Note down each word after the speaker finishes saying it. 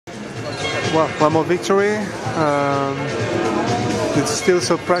Well, one more victory. It's still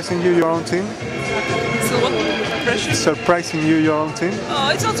surprising you, your own team? So what? Pressure? Surprising you, your own team? Oh,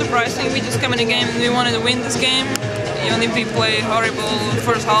 it's not surprising. We just come in the game and we wanted to win this game. Even if we play horrible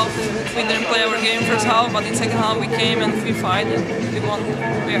first half, we didn't play our game first half, but in second half we came and we fight and we won.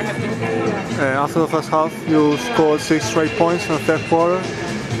 We are happy. After the first half, you scored 6 straight points in the third quarter.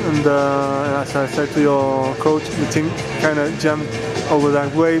 And as I said to your coach, the team kind of jumped over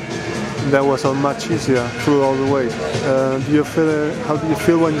that wave. And that was much easier through all the way. Do you feel? How do you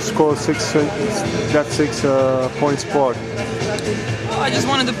feel when you score that 6 point scored? I just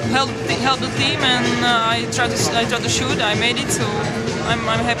wanted to help the team, and I tried to shoot. I made it, so I'm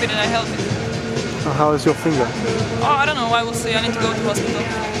happy that I helped it. How is your finger? Oh, I don't know. I will see. I need to go to hospital.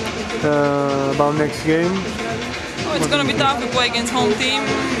 About next game? Oh, it's gonna be tough. We play against home team.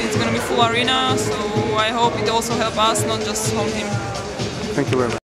 It's gonna be full arena, so I hope it also helps us, not just home team. Thank you very much.